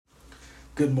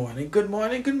Good morning, good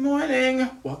morning, good morning.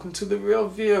 Welcome to The Real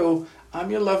View.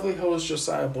 I'm your lovely host,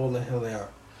 Josiah Bola Hilaire.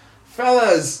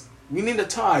 Fellas, we need to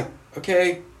talk,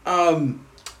 okay? I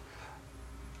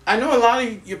know a lot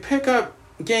of your pickup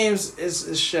games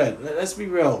is shit. Let's be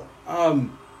real.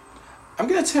 I'm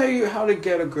gonna tell you how to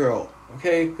get a girl,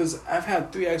 okay? Because I've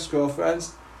had 3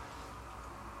 ex-girlfriends.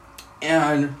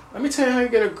 And let me tell you how you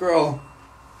get a girl.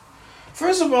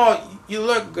 First of all, you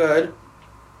look good.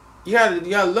 You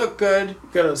gotta look good, you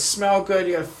gotta smell good,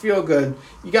 you gotta feel good.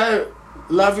 You gotta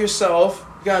love yourself,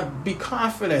 you gotta be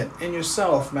confident in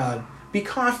yourself, man. Be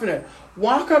confident.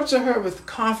 Walk up to her with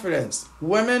confidence.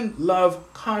 Women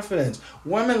love confidence.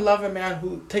 Women love a man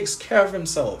who takes care of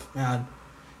himself, man.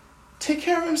 Take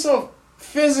care of himself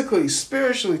physically,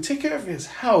 spiritually, take care of his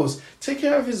house, take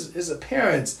care of his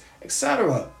appearance,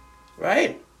 etc.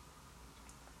 Right?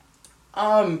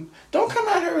 Don't come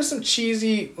at her with some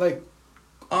cheesy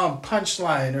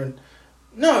punchline or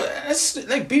no, it's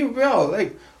like be real.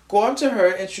 Like go up to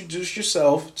her, introduce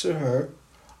yourself to her,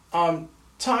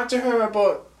 talk to her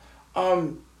about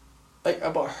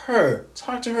about her.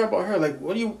 Talk to her about her. Like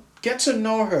what do you get to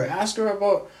know her? Ask her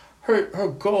about her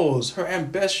goals, her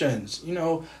ambitions,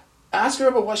 ask her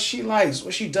about what she likes,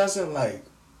 what she doesn't like.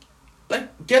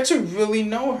 Like get to really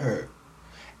know her.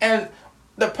 And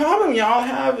the problem y'all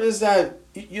have is that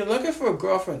you're looking for a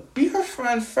girlfriend. Be her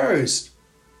friend first.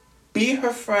 Be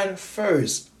her friend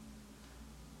first.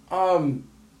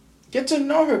 Get to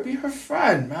know her. Be her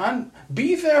friend, man.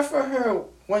 Be there for her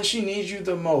when she needs you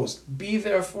the most. Be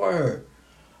there for her.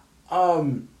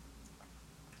 For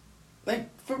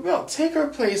real, take her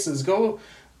places. Go,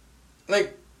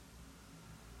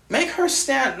 make her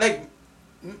stand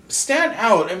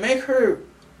out and make her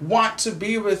want to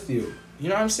be with you. You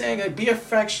know what I'm saying? Like, be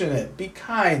affectionate, be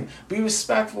kind, be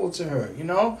respectful to her,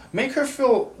 Make her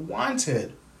feel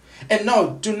wanted. And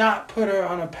no, do not put her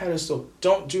on a pedestal.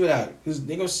 Don't do that. Because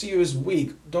they're going to see you as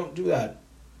weak. Don't do that.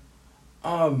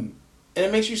 And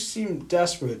it makes you seem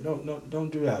desperate. No,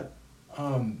 don't do that.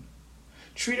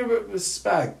 Treat her with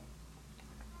respect.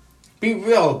 Be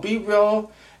real. Be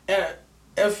real. And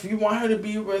if you want her to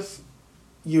be with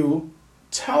you,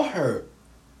 tell her.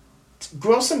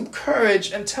 Grow some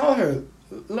courage and tell her,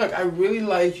 look, I really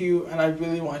like you and I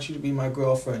really want you to be my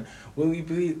girlfriend. Will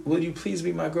you please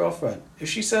be my girlfriend? If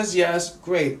she says yes,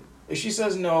 great. If she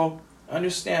says no,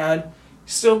 understand.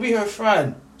 Still be her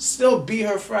friend. Still be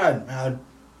her friend, man.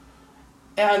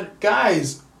 And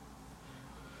guys,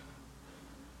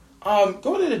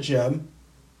 go to the gym.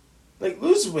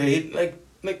 Lose weight.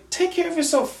 Take care of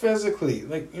yourself physically. You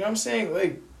know what I'm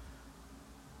saying?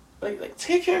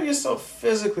 Take care of yourself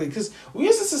physically. Because we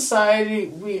as a society,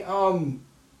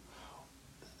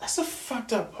 that's the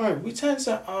fucked up part. We tend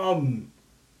to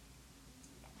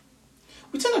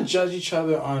judge each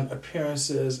other on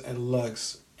appearances and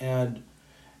looks and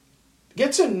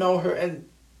get to know her. And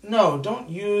no, don't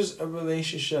use a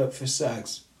relationship for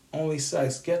sex. Only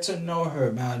sex. Get to know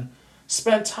her, man.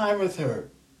 Spend time with her.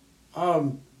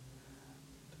 I'm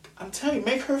telling you,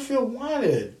 make her feel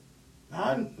wanted,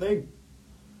 man.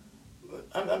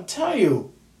 I'm telling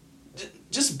you,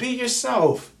 just be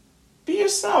yourself. Be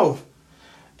yourself.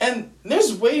 And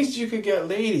there's ways you could get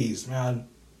ladies, man.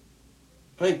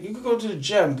 You could go to the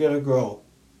gym, get a girl.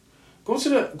 Go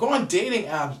on dating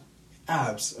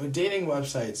apps or dating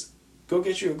websites. Go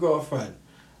get you a girlfriend.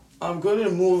 Go to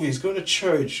the movies, go to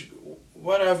church,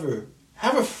 whatever.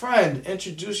 Have a friend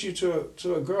introduce you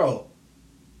to a girl.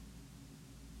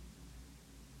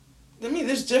 I mean,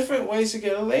 there's different ways to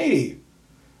get a lady.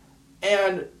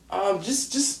 And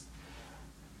just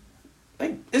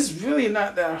it's really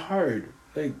not that hard.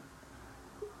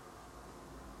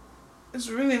 It's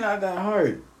really not that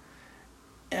hard.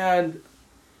 And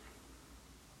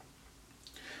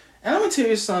let me tell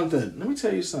you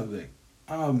something.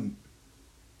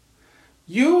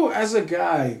 You as a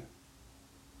guy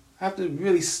have to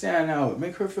really stand out.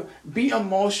 Make her feel. Be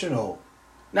emotional.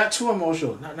 Not too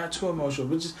emotional. Not too emotional.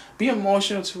 But just be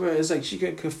emotional to where it's like she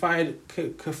can confide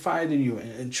in you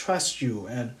and trust you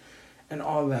and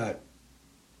all that.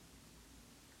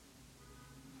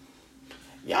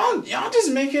 Y'all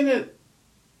just making it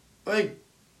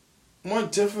more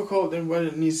difficult than what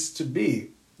it needs to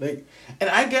be. And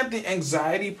I get the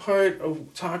anxiety part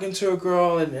of talking to a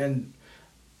girl and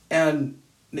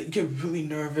you get really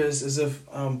nervous as if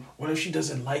what if she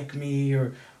doesn't like me,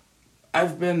 or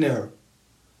I've been there.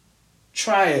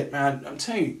 Try it, man. I'm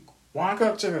telling you, walk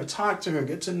up to her, talk to her,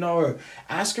 get to know her,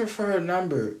 ask her for her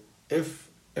number if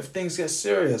things get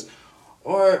serious,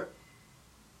 or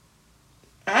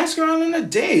ask her on a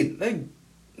date.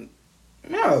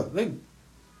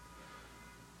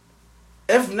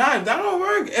 If not, if that don't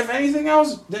work, if anything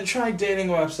else, then try dating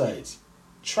websites.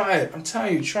 Try it. I'm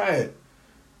telling you, try it.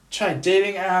 Try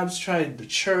dating apps, try the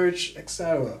church,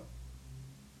 etc.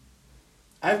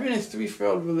 I've been in 3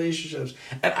 failed relationships.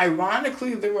 And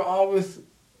ironically, they were all with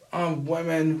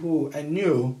women who I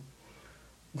knew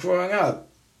growing up.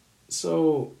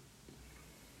 So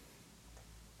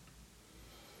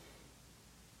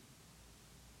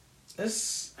I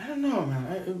don't know, man.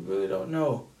 I really don't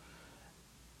know.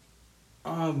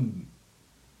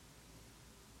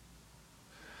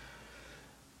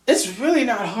 It's really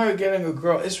not hard getting a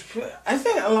girl. I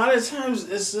think a lot of times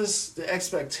it's just the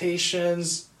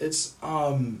expectations. It's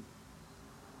the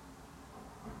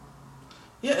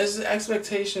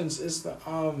expectations. It's the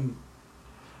thing.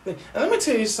 And let me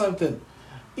tell you something.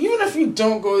 Even if you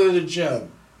don't go to the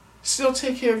gym, still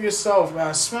take care of yourself,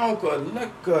 man. Smell good,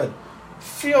 look good,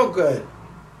 feel good.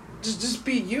 Just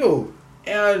be you.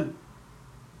 And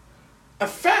a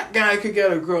fat guy could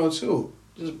get a girl too,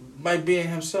 just by being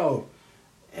himself.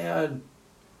 And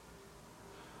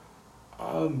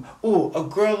a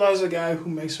girl loves a guy who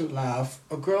makes her laugh.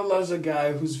 A girl loves a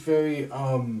guy who's very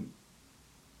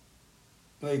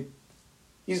like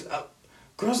he's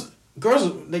girls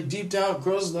like deep down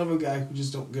girls love a guy who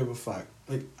just don't give a fuck.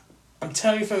 Like I'm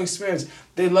telling you from experience,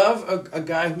 they love a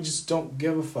guy who just don't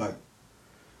give a fuck.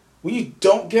 When you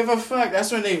don't give a fuck,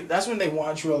 that's when they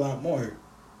want you a lot more.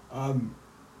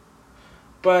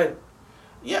 But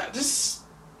yeah, just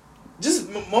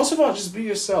most of all, just be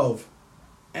yourself.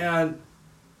 And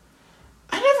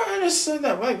I never understood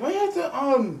that. Like, why you have to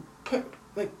put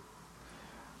like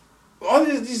all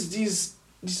these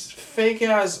fake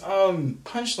ass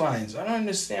punchlines? I don't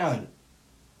understand.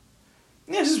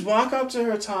 Yeah, just walk up to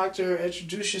her, talk to her,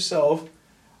 introduce yourself,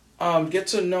 get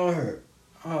to know her,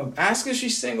 ask if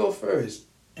she's single first,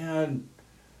 and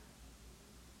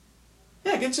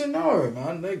yeah, get to know her,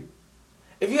 man. Like,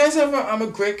 if you guys have a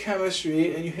great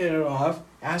chemistry and you hit it off,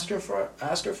 ask her for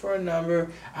a number,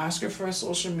 ask her for her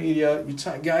social media. You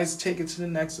guys take it to the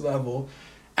next level.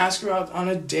 Ask her out on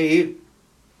a date.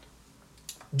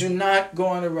 Do not go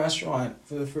on a restaurant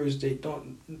for the first date.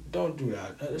 Don't do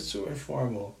that. It's too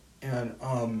informal. And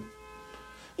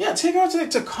yeah, take her out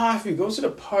to coffee. Go to the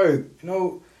park. You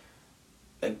know,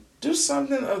 like do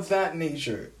something of that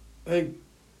nature. Like.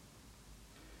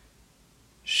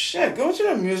 Shit, go to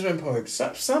the amusement park.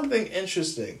 Something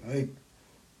interesting. Like,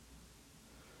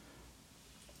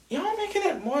 y'all making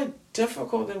it more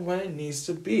difficult than what it needs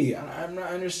to be. And I'm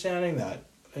not understanding that.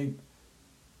 Like,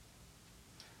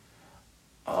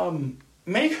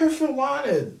 make her feel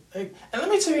wanted. Like, and let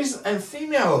me tell you, and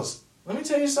females, let me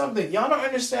tell you something. Y'all don't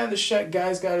understand the shit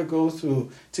guys gotta go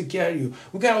through to get you.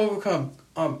 We gotta overcome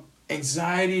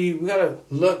anxiety. We gotta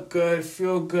look good,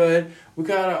 feel good. We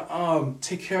gotta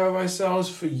take care of ourselves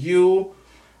for you.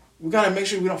 We gotta make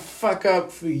sure we don't fuck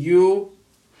up for you.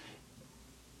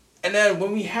 And then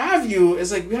when we have you,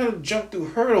 it's like we have to jump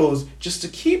through hurdles just to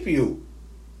keep you.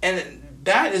 And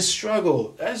that is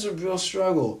struggle. That is a real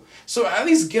struggle. So at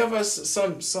least give us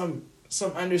some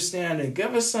understanding.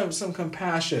 Give us some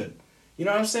compassion. You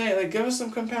know what I'm saying? Like, give us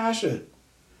some compassion.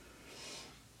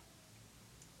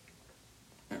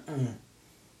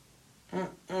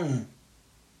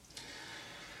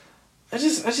 I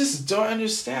just don't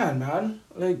understand, man.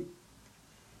 Like,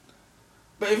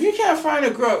 but if you can't find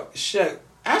a girl, shit,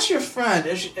 ask your friend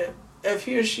if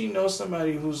he or she knows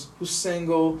somebody who's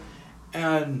single,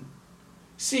 and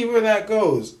see where that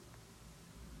goes.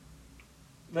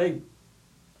 Like,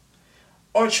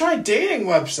 or try dating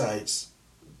websites,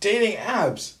 dating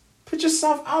apps. Put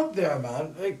yourself out there,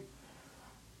 man. Like,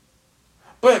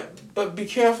 but be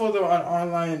careful though on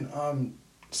online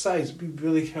sites. Be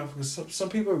really careful because some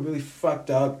people are really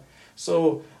fucked up.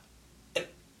 So,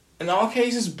 in all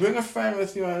cases, bring a friend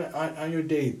with you on your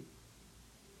date.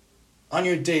 On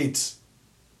your dates,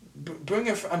 bring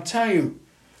a. I'm telling you,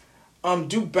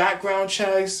 do background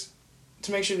checks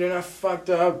to make sure they're not fucked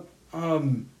up.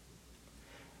 And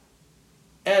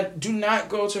do not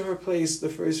go to her place the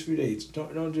first few dates.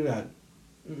 Don't do that.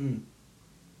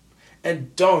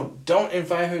 And don't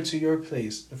invite her to your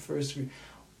place the first few.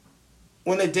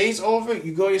 When the date's over,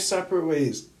 you go your separate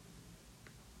ways.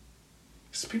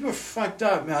 So people are fucked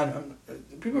up, man.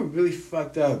 People are really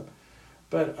fucked up.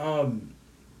 But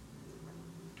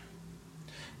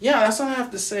yeah, that's all I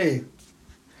have to say.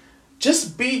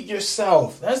 Just be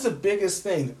yourself. That's the biggest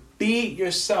thing. Be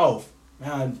yourself,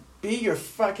 man. Be your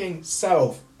fucking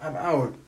self. I'm out.